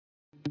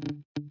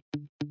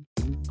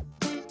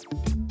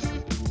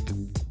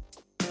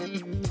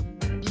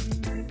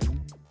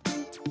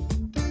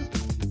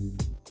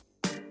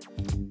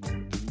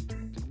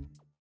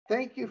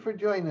Thank you for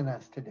joining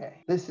us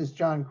today. This is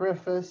John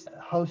Griffiths,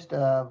 host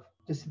of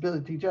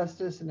Disability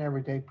Justice and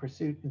Everyday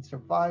Pursuit and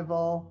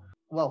Survival.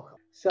 Welcome.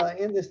 So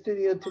in the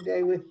studio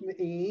today with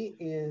me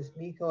is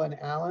Nico and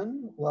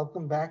Alan.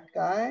 Welcome back,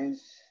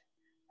 guys.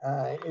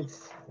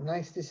 It's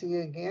nice to see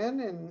you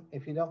again. And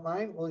if you don't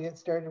mind, we'll get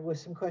started with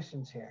some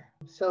questions here.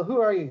 So who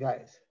are you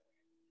guys?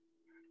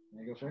 Can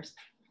I go first?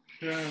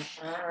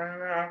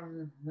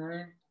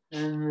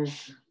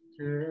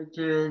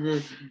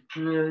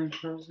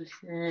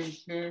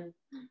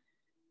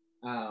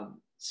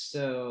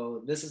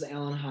 So this is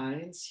Alan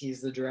Hines.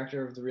 He's the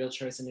director of the Real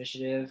Choice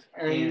Initiative,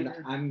 and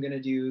I'm going to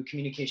do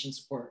communication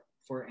support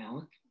for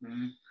Alan.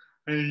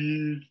 I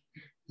use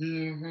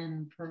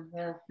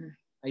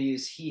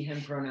he,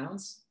 him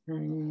pronouns.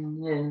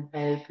 And I'm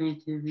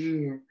happy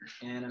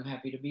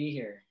to be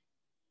here.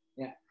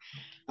 Yeah.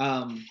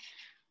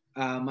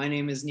 My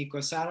name is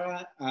Nico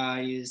Serra.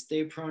 I use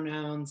they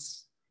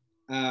pronouns.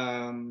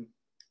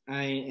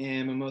 I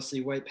am a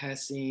mostly white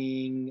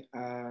passing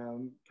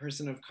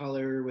person of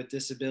color with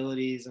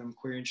disabilities. I'm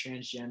queer and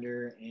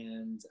transgender,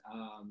 and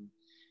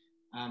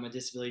I'm a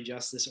disability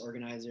justice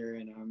organizer,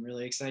 and I'm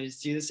really excited to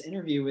do this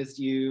interview with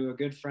you, a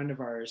good friend of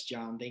ours,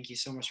 John. Thank you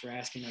so much for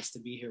asking us to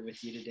be here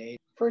with you today.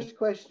 First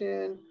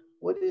question,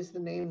 what is the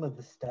name of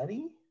the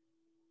study?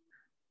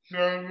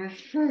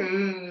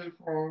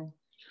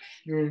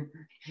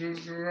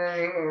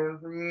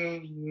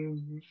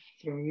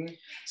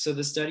 So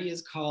the study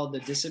is called the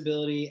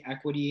Disability,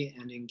 Equity,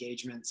 and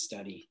Engagement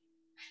Study.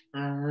 We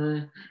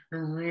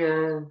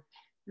are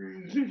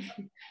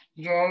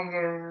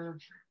gathering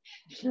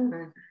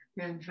some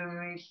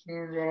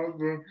information about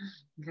the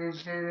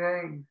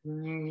disability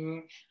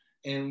community.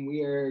 And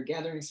we are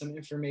gathering some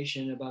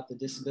information about the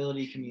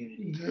disability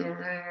community.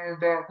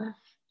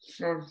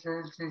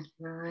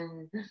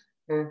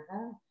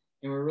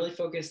 And we're really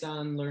focused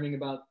on learning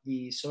about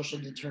the social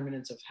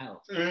determinants of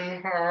health.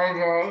 And how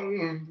that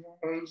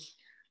impacts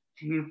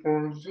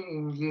people's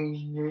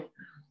engagement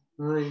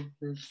with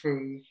the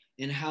city.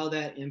 And how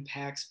that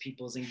impacts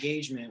people's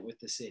engagement with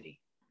the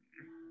city.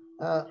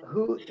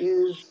 Who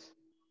is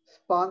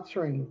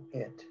sponsoring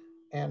it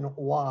and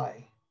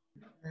why?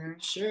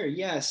 Sure,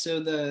 yeah.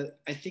 So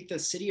I think the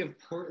city of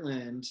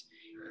Portland,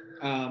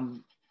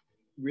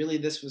 really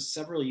this was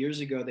several years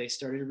ago, they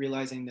started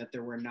realizing that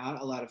there were not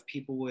a lot of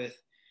people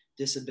with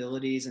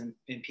disabilities and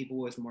people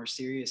with more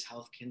serious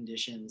health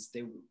conditions,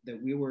 that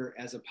we were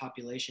as a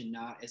population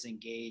not as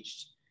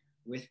engaged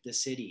with the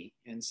city.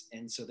 And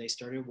so they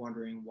started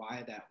wondering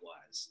why that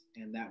was.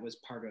 And that was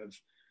part of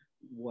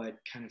what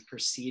kind of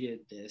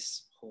preceded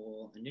this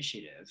whole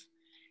initiative.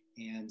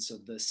 And so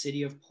the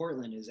city of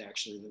Portland is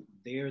actually,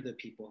 they're the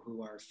people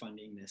who are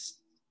funding this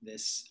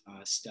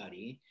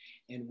study.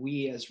 And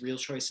we as Real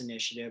Choice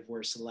Initiative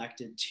were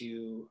selected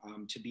to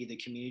be the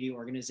community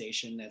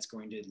organization that's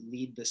going to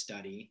lead the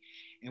study.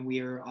 And we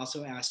are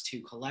also asked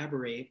to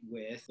collaborate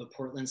with the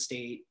Portland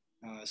State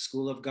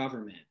School of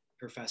Government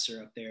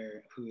professor up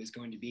there, who is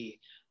going to be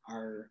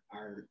our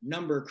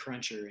number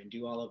cruncher and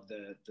do all of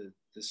the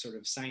sort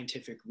of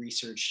scientific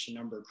research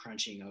number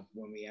crunching of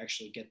when we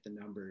actually get the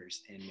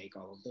numbers and make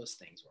all of those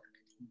things work.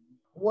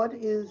 What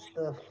is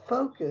the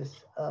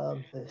focus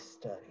of this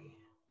study?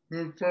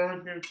 The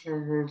focus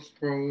of the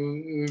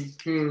study is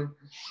to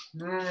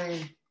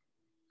really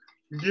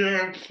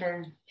get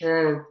some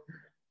help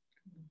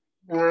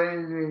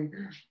when the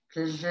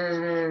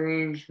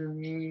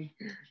consideration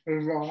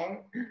is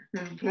not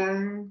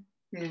important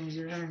in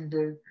terms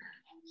of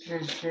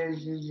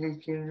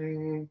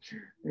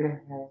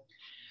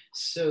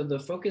So the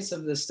focus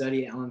of the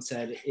study, Ellen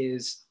said,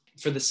 is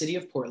for the city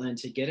of Portland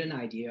to get an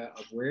idea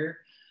of where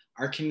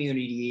our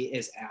community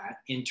is at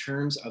in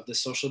terms of the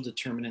social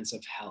determinants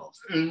of health.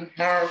 And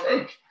how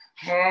they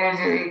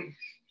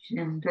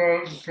can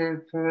best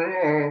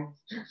support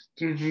us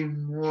to be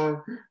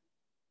more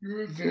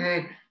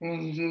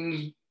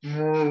engaged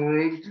more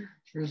with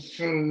the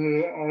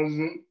city as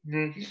it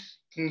makes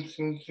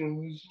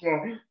decisions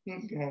that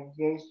impact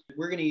us.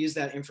 We're going to use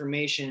that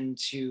information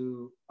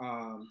to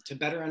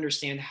better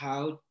understand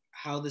how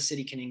the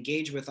city can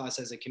engage with us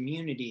as a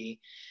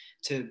community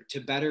to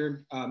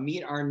better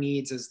meet our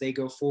needs as they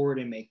go forward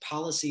and make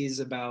policies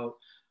about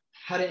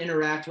how to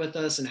interact with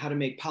us and how to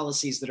make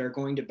policies that are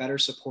going to better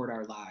support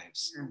our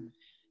lives. Mm-hmm.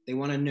 They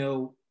want to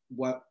know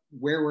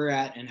where we're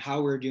at and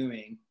how we're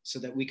doing so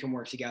that we can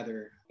work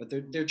together. But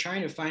they're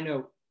trying to find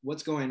out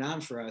what's going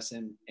on for us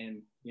and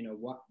you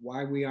know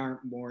why we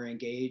aren't more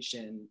engaged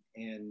and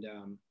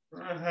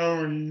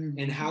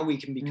how we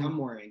can become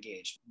more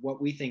engaged,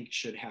 what we think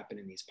should happen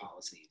in these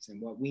policies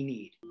and what we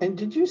need. And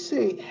did you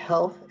say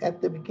health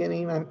at the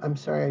beginning? I'm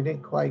sorry, I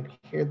didn't quite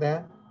hear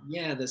that.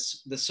 Yeah,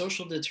 the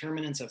social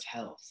determinants of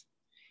health.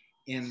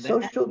 And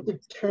social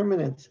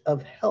determinants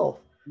of health.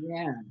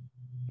 Yeah.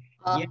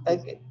 I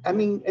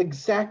mean,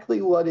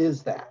 exactly what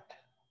is that?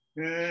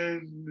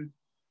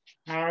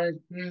 I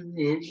think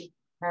it's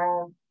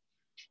how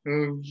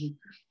in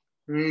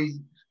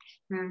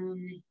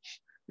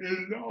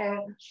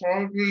all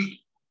these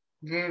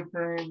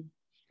different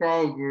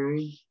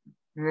causes,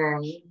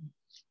 right?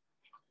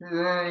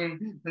 really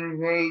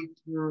relate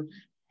to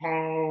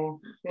how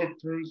a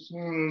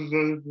person is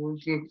able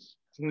to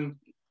take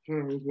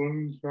care of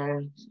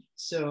themselves.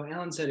 So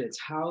Alan said it's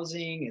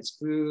housing, it's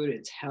food,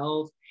 it's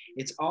health,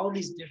 it's all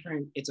these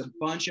different, it's a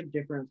bunch of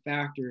different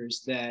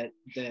factors that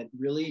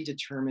really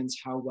determines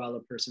how well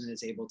a person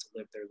is able to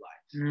live their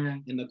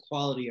life and the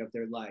quality of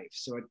their life.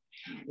 So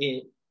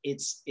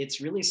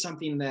it's really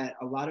something that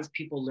a lot of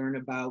people learn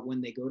about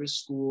when they go to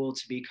school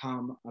to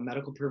become a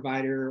medical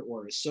provider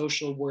or a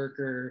social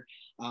worker.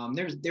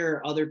 There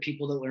are other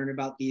people that learn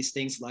about these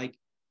things, like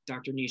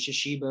Dr. Nisha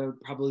Shiba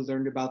probably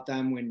learned about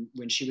them when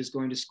she was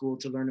going to school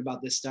to learn about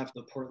this stuff.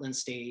 The Portland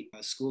State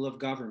School of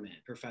Government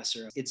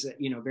professor. It's a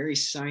very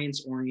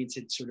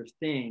science-oriented sort of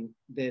thing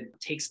that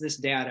takes this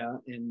data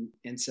and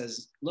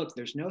says, look,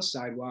 there's no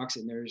sidewalks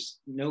and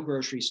there's no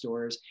grocery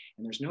stores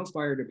and there's no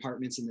fire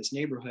departments in this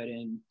neighborhood,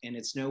 and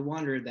it's no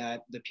wonder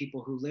that the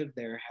people who live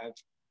there have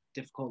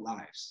difficult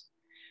lives.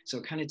 So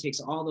it kind of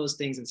takes all those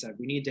things and said,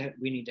 we need to have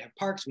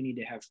parks, we need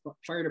to have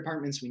fire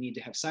departments, we need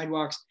to have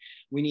sidewalks,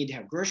 we need to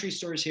have grocery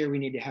stores here, we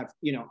need to have,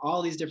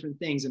 all these different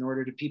things in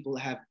order to people to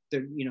have,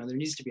 there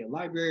needs to be a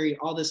library,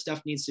 all this stuff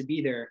needs to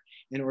be there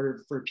in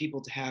order for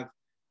people to have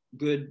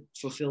good,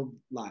 fulfilled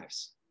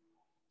lives.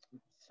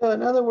 So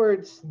in other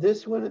words,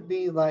 this wouldn't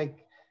be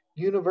like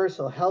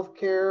universal health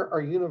care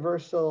or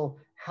universal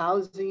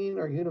housing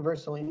or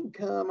universal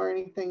income or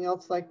anything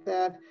else like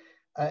that.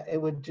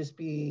 It would just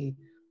be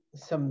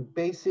some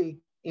basic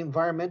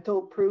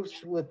environmental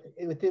proofs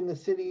within the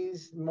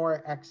cities,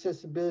 more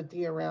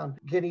accessibility around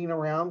getting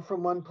around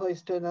from one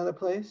place to another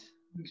place.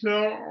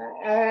 So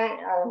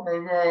all of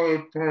that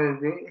is part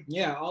of it.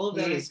 Yeah, all of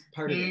that is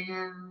part of it.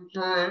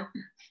 Those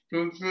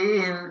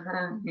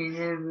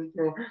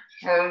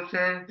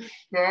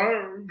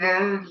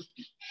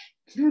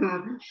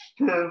two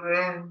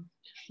programs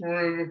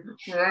would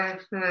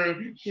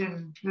actually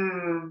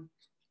improve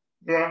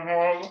the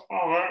health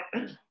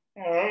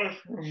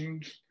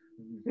outcomes.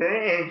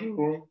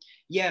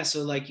 Yeah,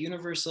 so like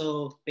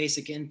universal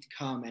basic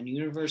income and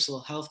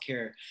universal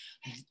healthcare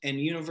and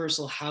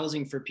universal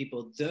housing for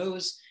people,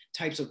 those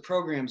types of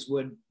programs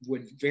would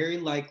very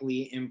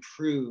likely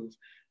improve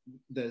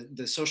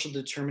the social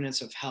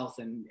determinants of health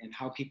and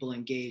how people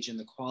engage and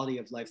the quality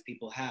of life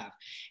people have.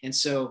 And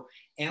so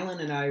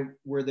Alan and I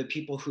were the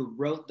people who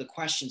wrote the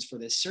questions for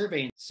this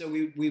survey. So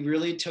we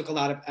really took a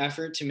lot of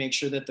effort to make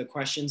sure that the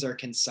questions are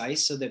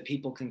concise so that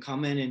people can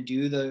come in and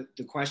do the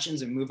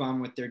questions and move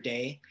on with their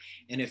day.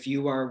 And if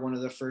you are one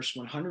of the first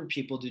 100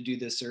 people to do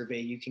this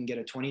survey, you can get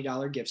a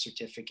 $20 gift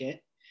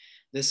certificate.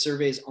 This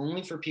survey is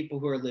only for people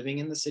who are living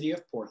in the city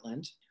of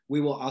Portland.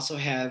 We will also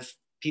have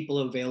people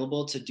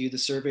available to do the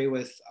survey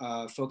with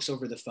folks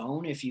over the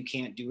phone. If you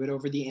can't do it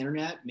over the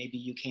internet, maybe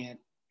you can't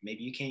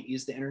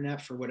use the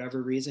internet for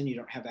whatever reason, you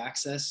don't have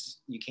access,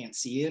 you can't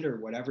see it,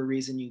 or whatever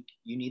reason you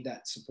need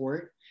that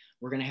support.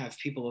 We're going to have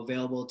people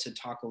available to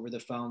talk over the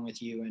phone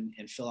with you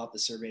and fill out the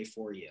survey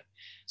for you.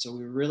 So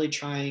we're really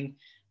trying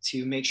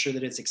to make sure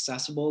that it's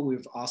accessible.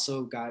 We've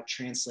also got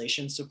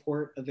translation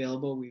support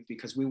available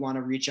because we want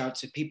to reach out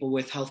to people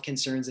with health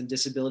concerns and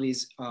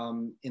disabilities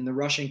in the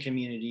Russian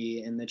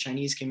community, in the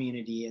Chinese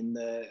community, in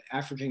the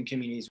African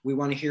communities. We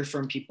want to hear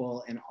from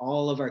people in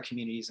all of our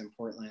communities in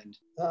Portland.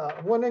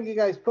 When are you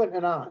guys putting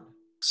it on?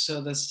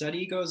 So the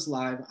study goes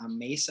live on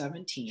May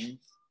 17th,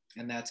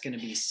 and that's going to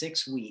be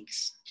 6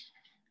 weeks.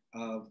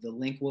 The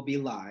link will be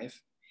live.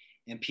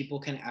 And people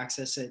can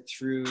access it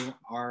through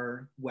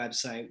our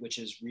website, which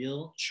is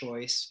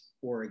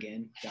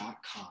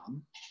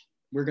realchoiceoregon.com.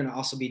 We're going to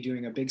also be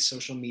doing a big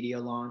social media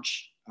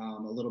launch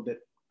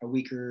a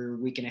week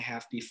and a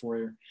half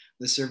before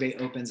the survey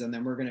opens. And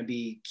then we're going to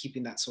be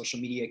keeping that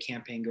social media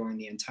campaign going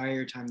the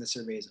entire time the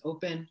survey is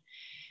open.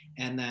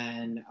 And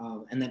then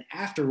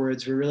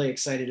afterwards, we're really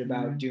excited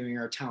about doing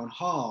our town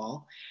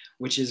hall,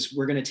 which is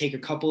we're going to take a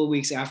couple of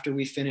weeks after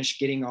we finish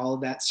getting all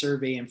of that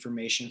survey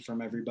information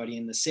from everybody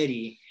in the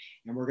city.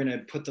 And we're going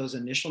to put those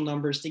initial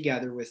numbers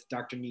together with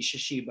Dr. Nisha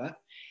Shiba.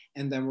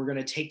 And then we're going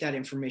to take that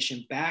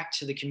information back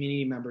to the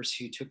community members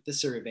who took the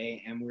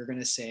survey. And we're going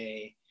to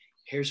say,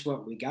 here's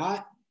what we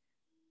got.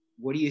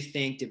 What do you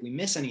think? Did we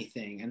miss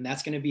anything? And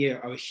that's going to be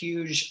a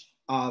huge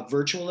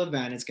virtual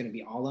event. It's going to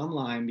be all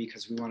online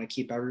because we want to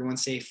keep everyone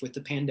safe with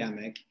the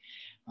pandemic.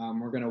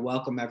 We're going to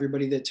welcome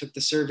everybody that took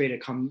the survey to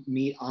come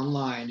meet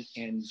online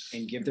and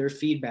give their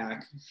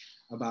feedback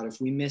about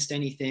if we missed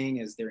anything.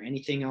 Is there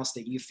anything else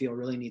that you feel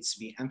really needs to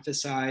be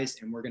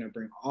emphasized? And we're going to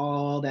bring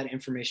all that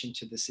information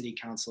to the city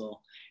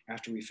council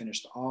after we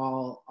finished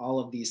all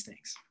of these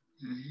things.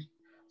 Mm-hmm.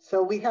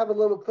 So we have a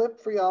little clip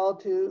for y'all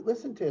to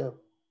listen to.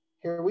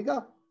 Here we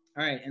go. All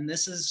right, and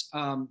this is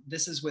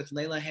with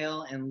Leila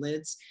Haile and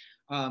Lydz,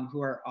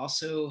 who are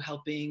also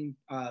helping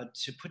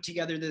to put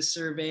together this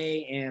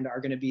survey and are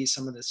going to be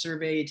some of the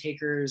survey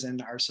takers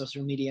and our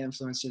social media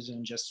influencers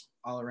and just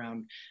all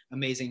around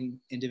amazing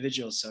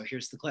individuals. So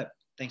here's the clip.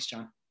 Thanks,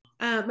 John.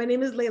 My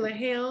name is Leila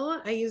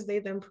Haile. I use they,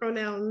 them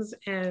pronouns,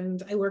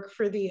 and I work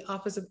for the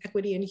Office of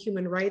Equity and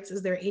Human Rights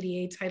as their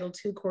ADA Title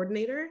II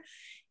coordinator.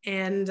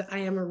 And I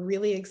am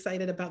really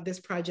excited about this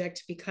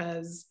project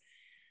because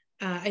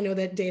I know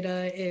that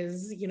data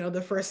is,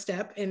 the first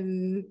step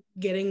in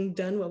getting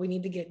done what we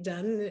need to get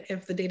done.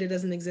 If the data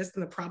doesn't exist,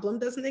 then the problem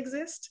doesn't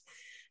exist.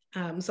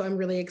 So I'm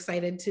really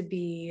excited to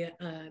be,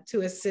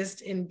 to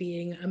assist in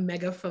being a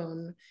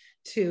megaphone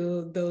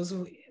to those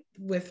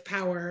with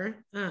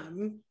power,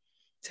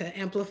 to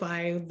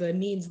amplify the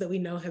needs that we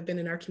know have been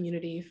in our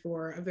community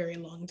for a very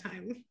long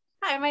time.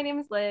 Hi, my name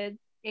is Lydz,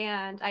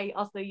 and I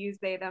also use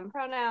they, them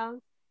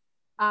pronouns.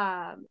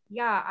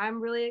 Yeah,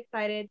 I'm really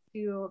excited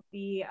to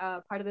be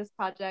a part of this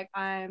project.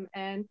 I'm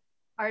an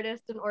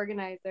artist and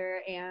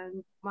organizer,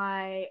 and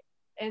my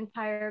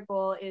entire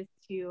goal is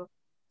to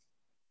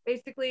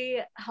basically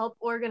help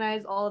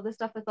organize all of the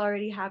stuff that's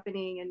already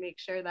happening and make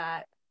sure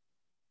that,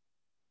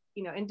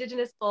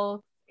 Indigenous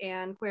folks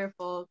and queer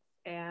folks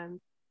and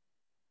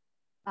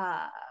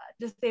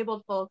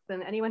disabled folks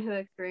and anyone who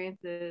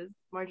experiences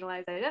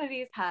marginalized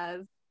identities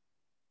has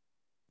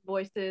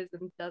voices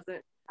and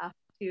doesn't have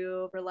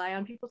to rely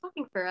on people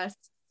talking for us.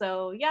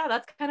 So yeah,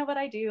 that's kind of what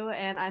I do,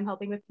 and I'm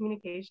helping with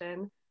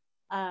communication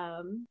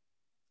and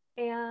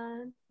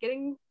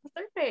getting the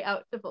survey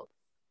out to folks.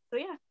 So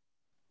yeah.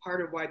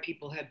 Part of why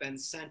people have been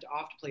sent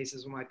off to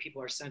places and why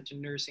people are sent to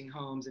nursing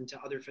homes and to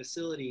other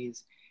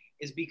facilities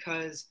is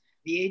because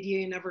the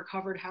ADA never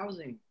covered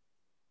housing,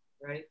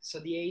 right? So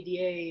the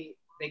ADA,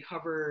 they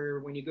cover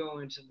when you go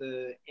into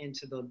the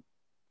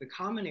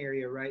common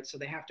area, right? So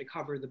they have to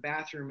cover the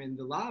bathroom and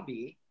the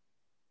lobby,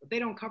 but they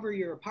don't cover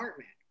your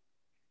apartment,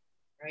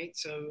 right?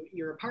 So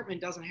your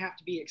apartment doesn't have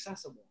to be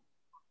accessible.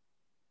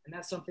 And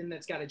that's something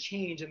that's got to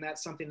change. And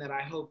that's something that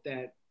I hope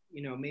that,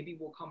 maybe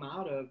will come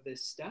out of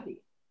this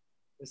study.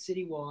 The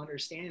city will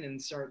understand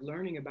and start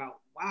learning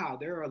about, wow,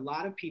 there are a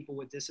lot of people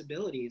with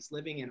disabilities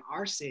living in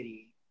our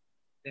city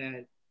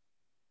that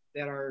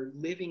are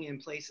living in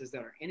places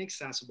that are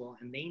inaccessible,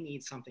 and they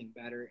need something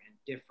better and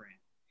different.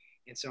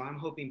 And so I'm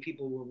hoping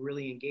people will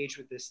really engage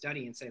with this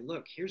study and say,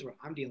 look, here's what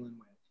I'm dealing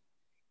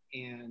with,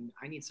 and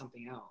I need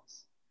something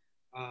else.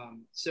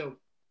 So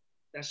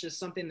that's just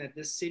something that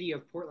this city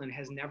of Portland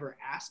has never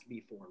asked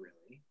before,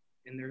 really.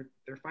 And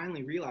they're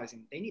finally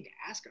realizing they need to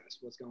ask us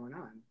what's going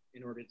on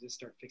in order to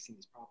start fixing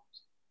these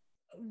problems.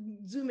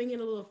 Zooming in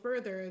a little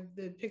further,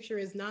 the picture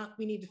is not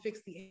we need to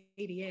fix the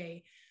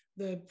ADA.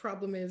 The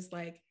problem is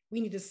we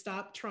need to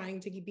stop trying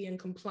to be in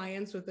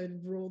compliance with a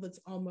rule that's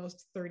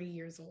almost 30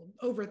 years old,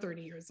 over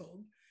 30 years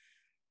old.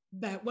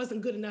 That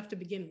wasn't good enough to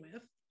begin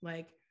with.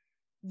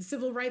 The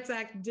Civil Rights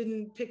Act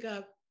didn't pick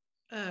up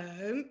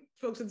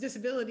folks with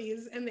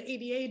disabilities, and the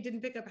ADA didn't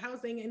pick up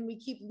housing, and we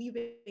keep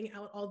leaving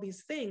out all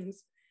these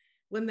things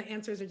when the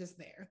answers are just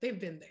there. They've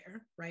been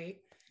there, right?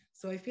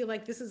 So I feel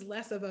like this is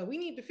less of a, we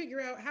need to figure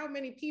out how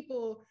many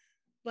people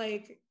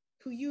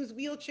who use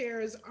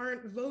wheelchairs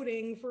aren't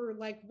voting for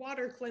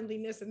water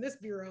cleanliness in this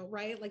bureau,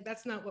 right?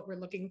 That's not what we're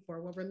looking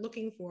for. What we're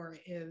looking for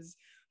is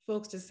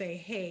folks to say,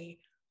 hey,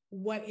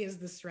 what is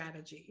the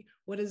strategy?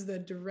 What is the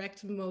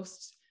direct,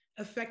 most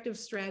effective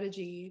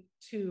strategy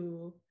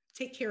to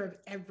take care of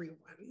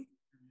everyone?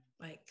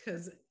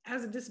 Because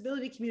as a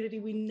disability community,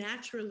 we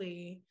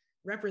naturally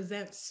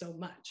represent so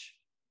much,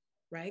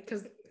 right?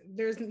 Because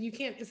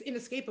it's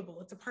inescapable.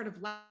 It's a part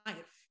of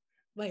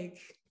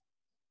life.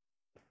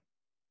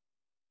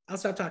 I'll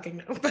stop talking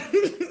now.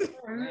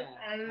 Yeah,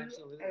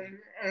 absolutely.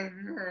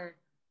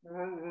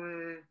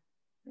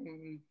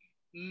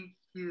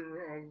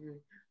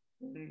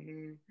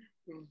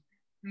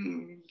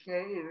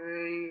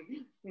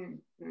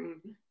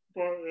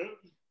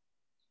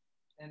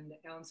 And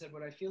Ellen said,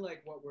 what I feel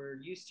like what we're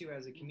used to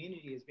as a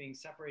community is being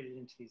separated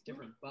into these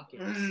different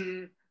buckets.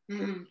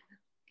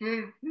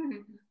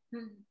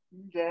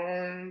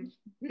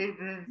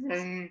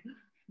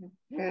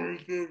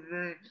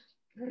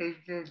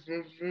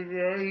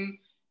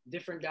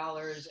 Different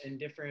dollars and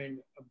different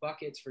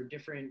buckets for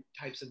different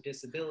types of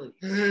disabilities.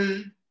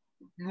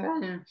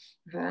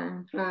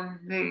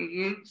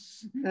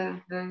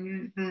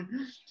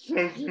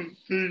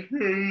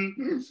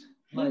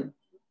 Like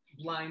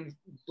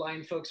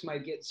blind folks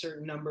might get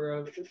certain number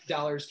of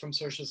dollars from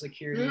Social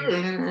Security.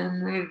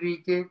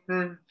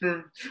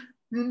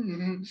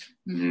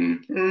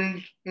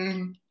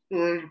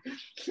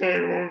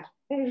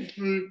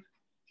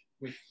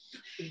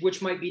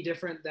 Which might be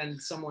different than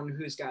someone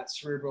who's got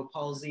cerebral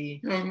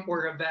palsy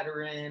or a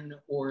veteran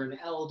or an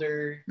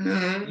elder.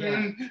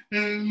 Yeah.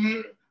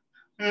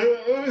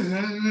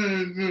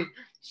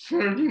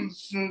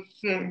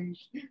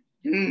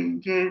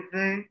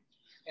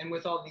 And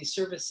with all these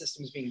service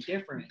systems being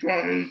different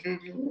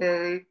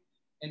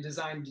and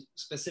designed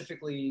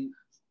specifically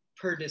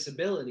per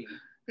disability,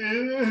 it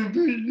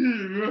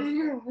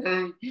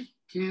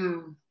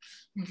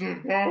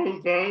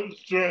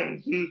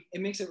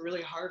makes it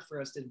really hard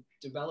for us to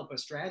develop a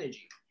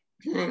strategy.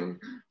 And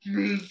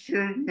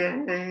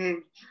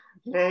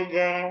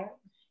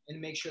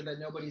make sure that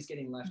nobody's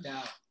getting left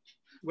out.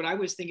 What I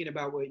was thinking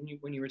about when you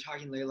were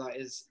talking, Leila,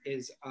 is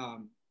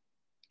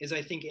is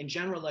I think in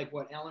general, like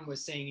what Ellen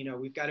was saying, you know,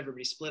 we've got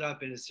everybody split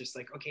up, and it's just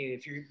like, okay,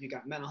 if you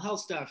got mental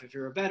health stuff, if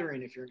you're a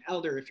veteran, if you're an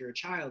elder, if you're a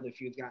child, if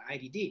you've got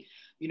IDD,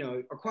 you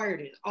know,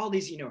 acquired, all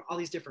these, you know, all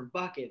these different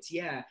buckets.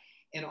 Yeah.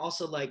 And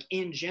also like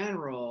in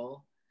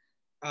general,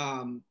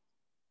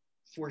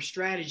 for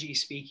strategy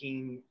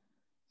speaking,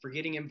 for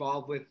getting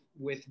involved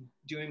with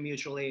doing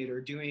mutual aid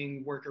or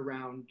doing work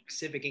around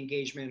civic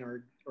engagement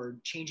or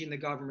changing the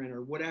government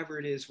or whatever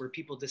it is where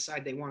people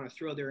decide they want to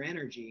throw their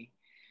energy,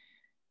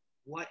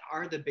 what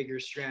are the bigger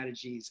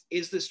strategies?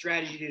 Is the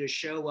strategy to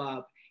show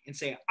up and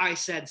say, I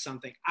said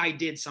something, I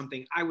did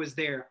something, I was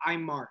there, I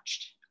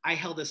marched, I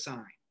held a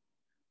sign?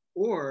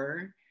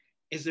 Or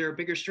is there a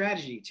bigger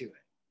strategy to it?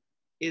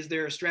 Is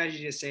there a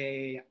strategy to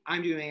say,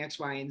 I'm doing X,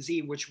 Y, and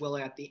Z, which will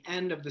at the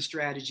end of the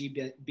strategy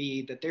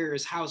be that there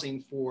is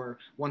housing for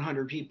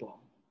 100 people?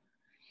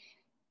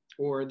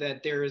 Or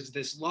that there is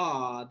this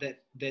law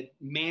that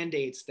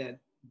mandates that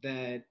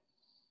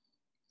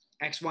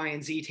X, Y,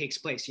 and Z takes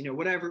place, you know,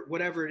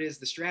 whatever it is,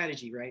 the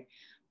strategy, right?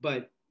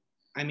 But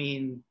I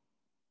mean,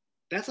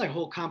 that's like a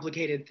whole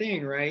complicated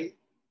thing, right?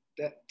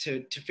 That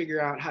to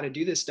figure out how to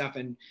do this stuff.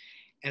 And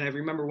I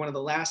remember one of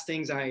the last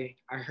things I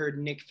heard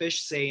Nick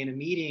Fish say in a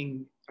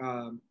meeting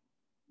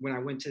when I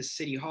went to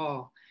City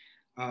Hall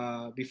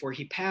before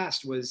he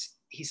passed was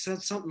he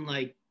said something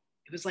like,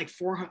 it was like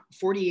 48%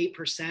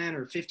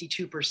 or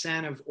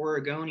 52% of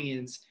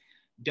Oregonians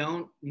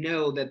don't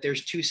know that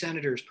there's 2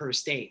 senators per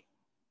state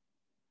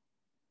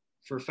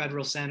for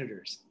federal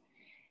senators.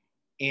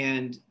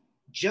 And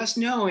just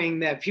knowing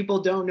that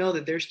people don't know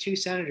that there's 2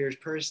 senators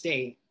per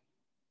state,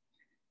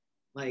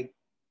 like,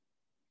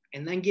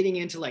 and then getting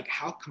into like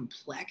how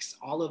complex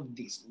all of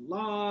these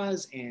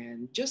laws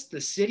and just the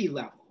city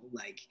level,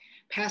 like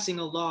passing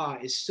a law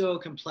is so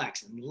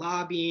complex, and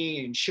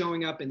lobbying and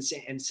showing up and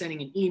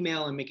sending an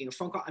email and making a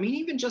phone call. I mean,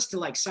 even just to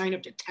like sign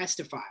up to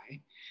testify,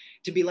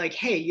 to be like,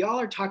 hey, y'all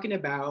are talking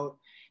about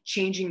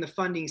changing the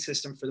funding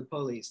system for the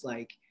police.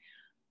 Like,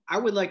 I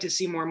would like to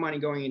see more money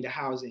going into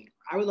housing.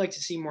 I would like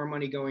to see more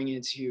money going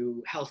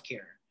into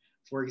healthcare,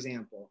 for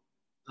example.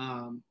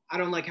 I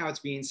don't like how it's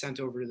being sent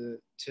over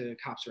to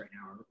cops right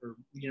now, or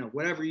you know,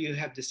 whatever you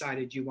have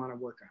decided you want to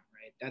work on,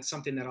 right? That's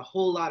something that a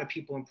whole lot of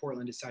people in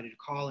Portland decided to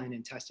call in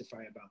and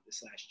testify about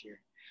this last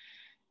year.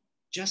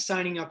 Just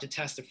signing up to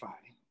testify,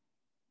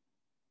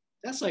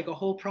 that's like a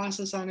whole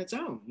process on its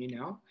own, you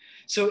know?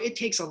 So it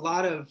takes a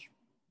lot of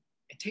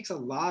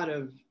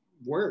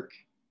work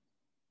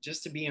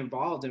just to be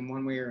involved in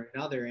one way or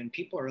another. And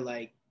people are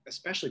like,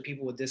 especially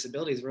people with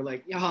disabilities, we're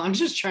like, yeah, I'm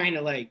just trying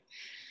to like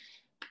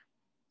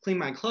clean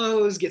my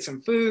clothes, get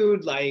some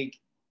food, like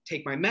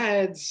take my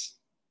meds,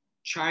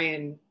 try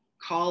and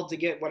call to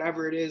get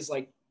whatever it is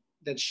like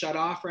that's shut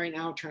off right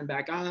now, turn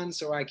back on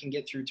so I can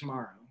get through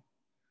tomorrow,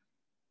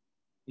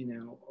 you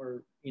know,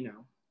 or, you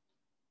know,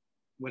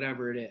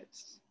 whatever it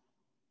is.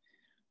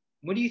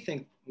 What do you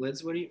think,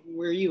 Lydz?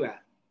 Where are you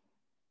at?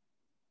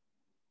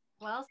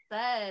 Well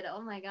said.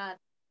 Oh my God.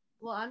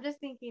 Well, I'm just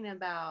thinking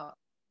about,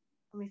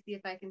 let me see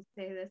if I can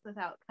say this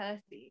without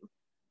cussing.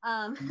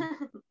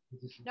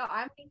 No,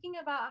 I'm thinking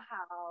about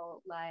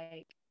how,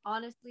 like,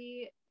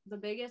 honestly, the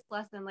biggest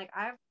lesson, like,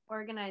 I've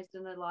organized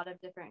in a lot of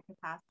different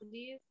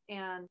capacities,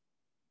 and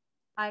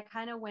I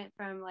kind of went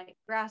from like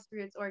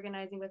grassroots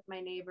organizing with my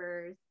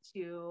neighbors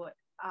to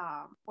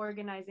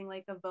organizing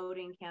like a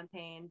voting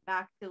campaign,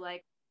 back to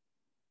like,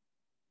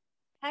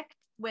 heck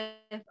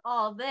with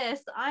all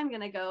this, I'm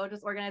going to go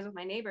just organize with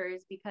my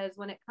neighbors, because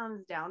when it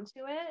comes down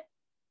to it,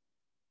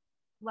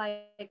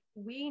 like,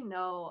 we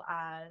know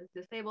as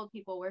disabled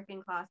people,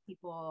 working class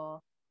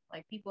people,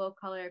 like people of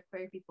color,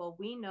 queer people,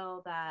 we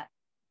know that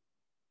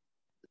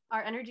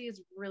our energy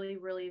is really,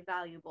 really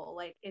valuable.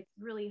 Like, it's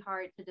really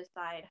hard to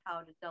decide how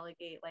to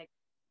delegate, like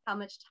how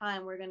much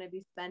time we're going to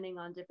be spending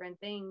on different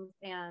things.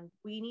 And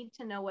we need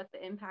to know what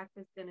the impact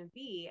is going to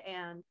be.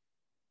 And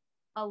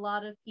a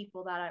lot of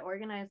people that I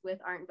organize with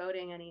aren't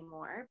voting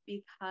anymore,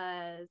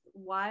 because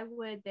why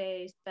would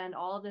they spend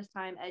all of this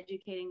time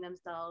educating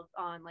themselves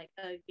on like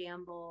a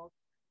gamble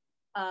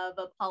of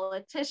a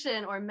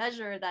politician or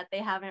measure that they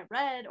haven't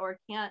read or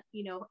can't,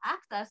 you know,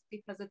 access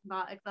because it's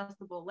not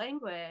accessible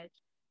language,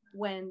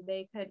 when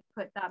they could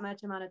put that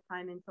much amount of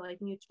time into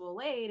like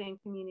mutual aid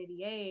and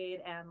community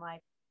aid, and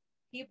like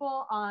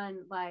people on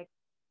like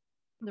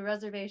the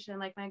reservation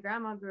like my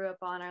grandma grew up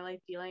on are like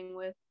dealing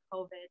with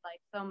COVID like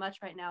so much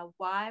right now.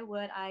 Why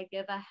would I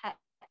give a heck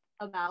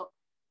about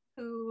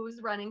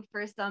who's running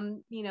for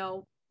some, you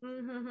know,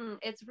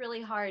 it's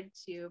really hard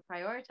to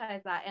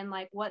prioritize that. And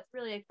like, what's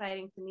really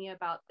exciting to me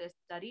about this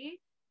study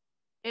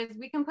is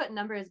we can put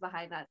numbers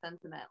behind that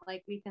sentiment.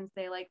 Like, we can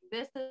say like,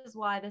 this is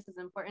why this is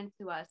important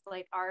to us.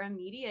 Like, our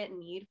immediate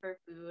need for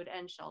food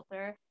and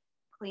shelter,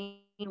 clean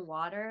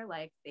water,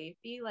 like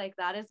safety, like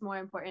that is more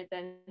important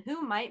than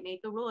who might make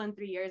a rule in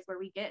 3 years where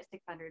we get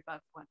 $600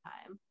 one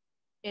time.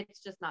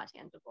 It's just not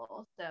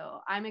tangible.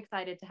 So I'm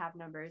excited to have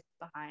numbers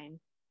behind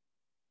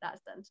that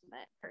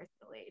sentiment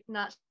personally.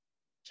 Not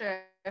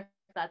sure if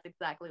that's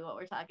exactly what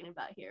we're talking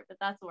about here, but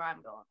that's where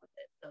I'm going with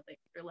it. So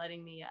thanks for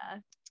letting me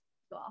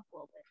go off a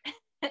little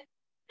bit.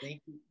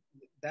 Thank you.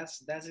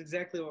 That's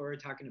exactly what we're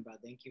talking about.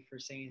 Thank you for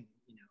saying,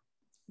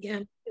 Yeah,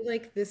 I feel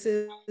like this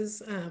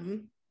is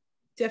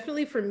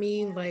definitely for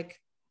me, like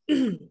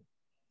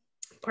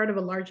part of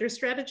a larger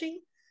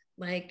strategy.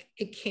 Like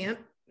it can't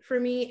for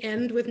me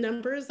end with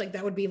numbers. Like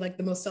that would be like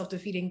the most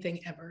self-defeating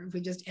thing ever if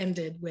we just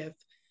ended with,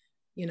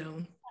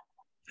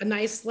 a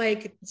nice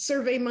like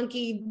survey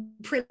monkey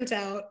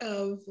printout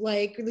of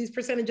like these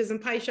percentages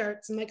and pie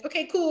charts and like,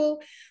 okay, cool.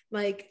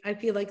 Like I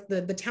feel like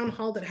the town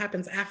hall that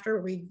happens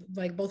after we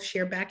like both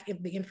share back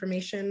the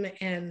information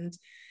and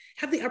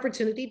have the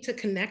opportunity to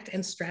connect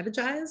and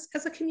strategize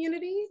as a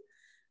community.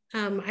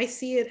 I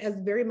see it as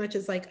very much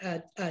as like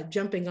a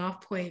jumping off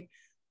point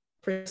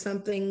for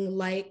something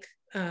like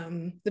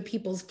the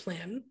People's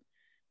Plan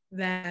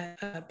that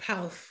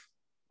PALF,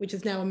 which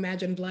is now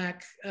Imagine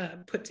Black,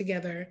 put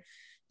together.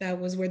 That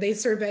was where they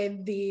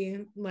surveyed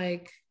the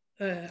like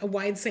a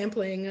wide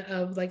sampling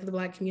of like the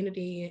Black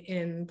community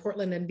in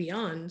Portland and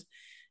beyond,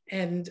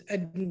 and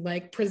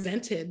like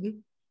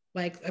presented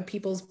like a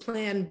people's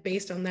plan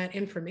based on that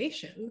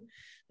information.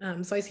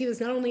 So I see this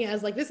not only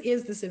as like, this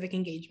is the civic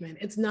engagement.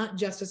 It's not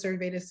just a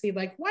survey to see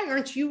like, why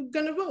aren't you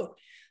gonna vote?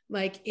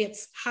 Like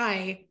it's,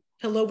 hi,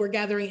 hello, we're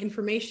gathering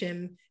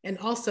information, and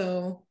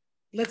also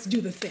let's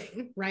do the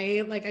thing,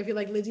 right? Like I feel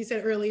like Lydz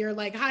said earlier,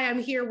 like, hi, I'm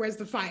here, where's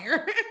the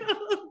fire?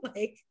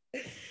 Like,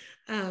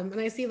 and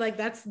I see like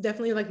that's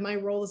definitely like my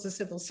role as a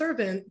civil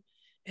servant.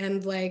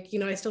 And like,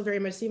 I still very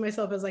much see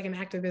myself as like an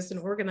activist and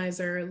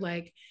organizer.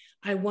 Like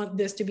I want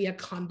this to be a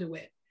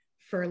conduit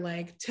for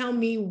like, tell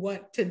me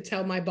what to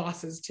tell my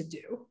bosses to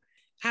do.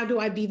 How do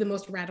I be the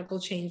most radical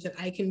change that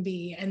I can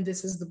be? And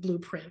this is the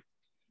blueprint,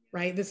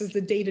 right? This is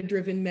the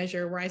data-driven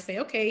measure where I say,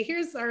 okay,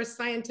 here's our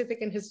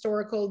scientific and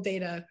historical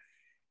data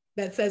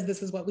that says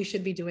this is what we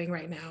should be doing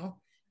right now.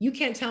 You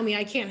can't tell me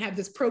I can't have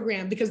this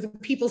program because the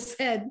people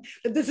said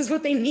that this is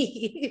what they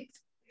need.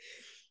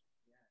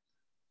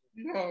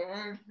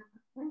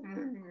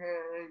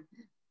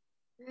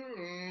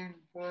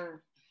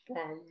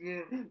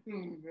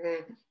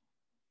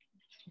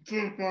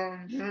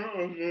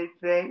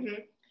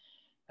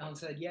 Ellen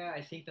said, yeah,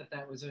 I think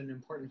that was an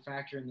important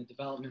factor in the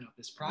development of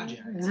this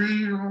project.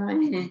 We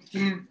wanted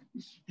to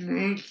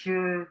make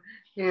sure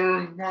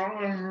there's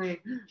not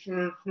only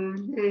inclusive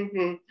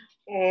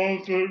all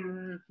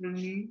the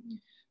communities.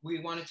 We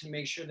wanted to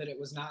make sure that it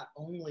was not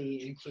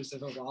only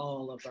inclusive of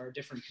all of our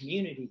different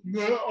communities,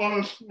 but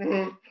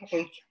also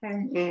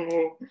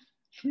accountable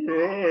to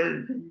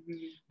our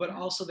community. But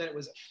also that it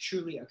was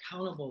truly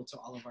accountable to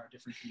all of our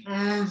different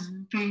communities.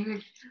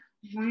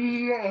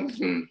 We as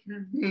a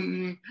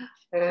community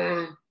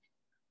are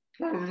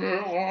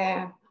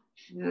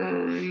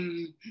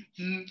very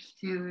used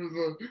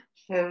to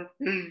the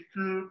focus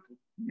group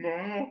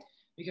model.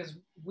 Because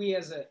we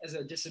as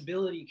a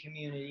disability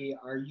community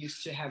are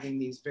used to having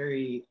these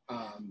very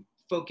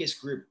focus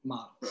group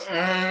models.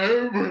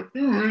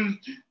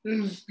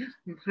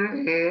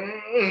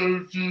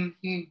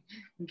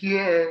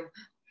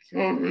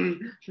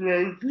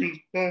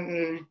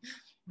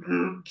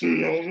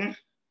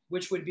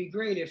 Which would be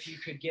great if you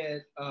could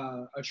get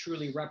a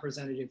truly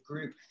representative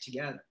group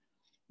together.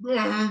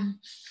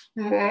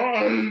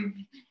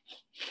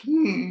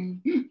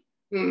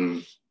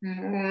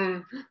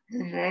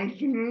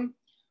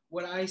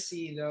 What I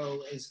see,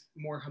 though, is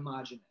more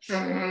homogenous.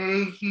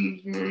 I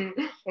see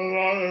a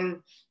lot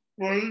of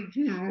white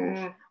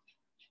people,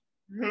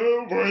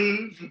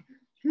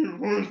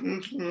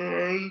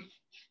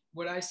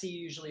 What I see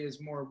usually is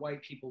more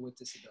white people with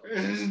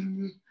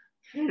disabilities.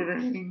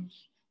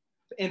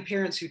 And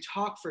parents who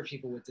talk for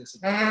people with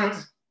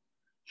disabilities.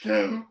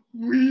 So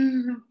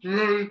we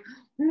really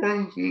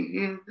want to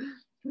hear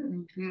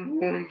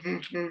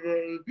from people with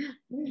disabilities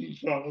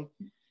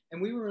themselves.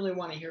 And we really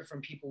want to hear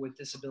from people with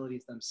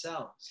disabilities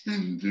themselves.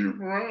 And do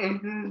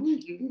whatever we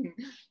can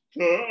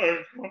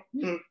to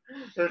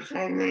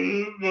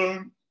accommodate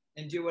them.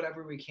 And do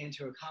whatever we can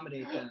to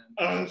accommodate them.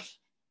 Us.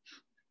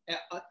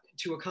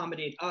 To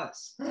accommodate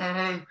us.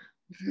 And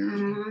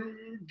to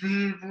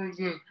be able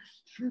to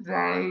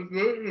provide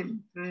the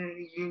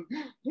information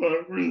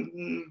that we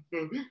need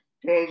to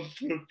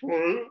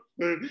support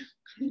the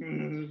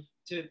community.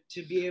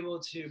 To be able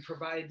to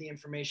provide the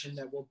information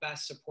that will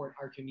best support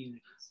our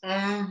communities.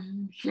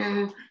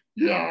 So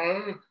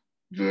yeah,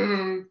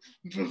 the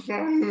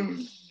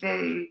science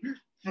study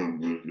from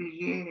the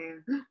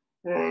beginning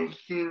was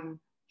to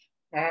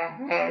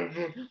have a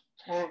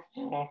town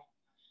hall.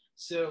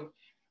 So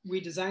we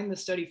designed the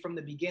study from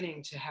the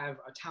beginning to have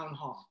a town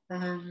hall.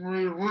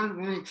 We worked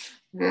with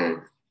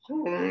the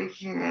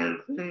coalition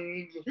of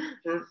communities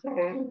of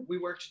color. We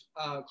worked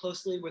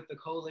closely with the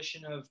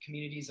Coalition of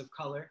Communities of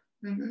Color.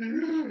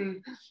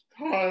 And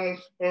taught us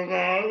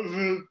about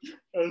this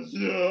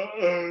idea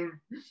of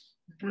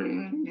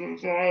bringing the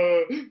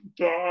light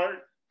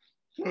back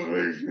to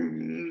the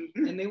community.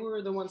 And they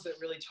were the ones that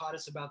really taught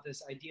us about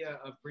this idea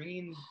of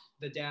bringing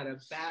the data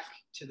back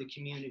to the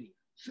community.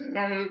 So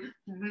that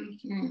we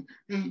can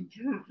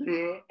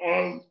interpret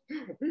as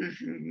a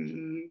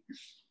community.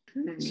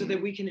 So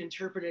that we can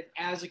interpret it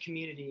as a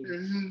community.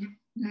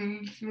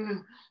 make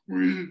sure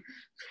we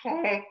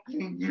caught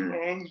the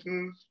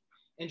nuances.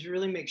 And to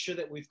really make sure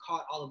that we've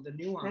caught all of the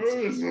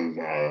nuances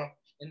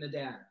in the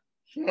data.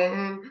 So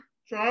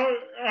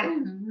I'm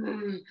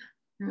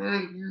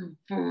really looking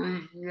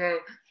forward to that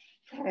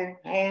town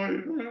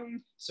hall event.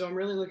 So I'm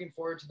really looking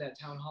forward to that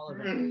town hall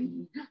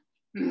event.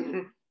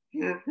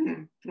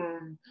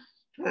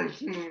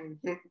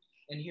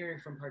 And hearing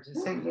from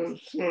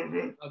participants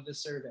of the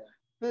survey.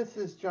 This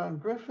is John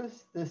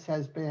Griffiths. This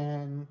has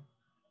been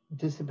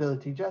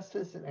Disability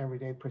Justice and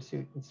Everyday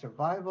Pursuit and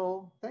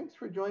Survival. Thanks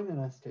for joining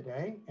us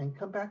today, and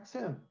come back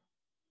soon.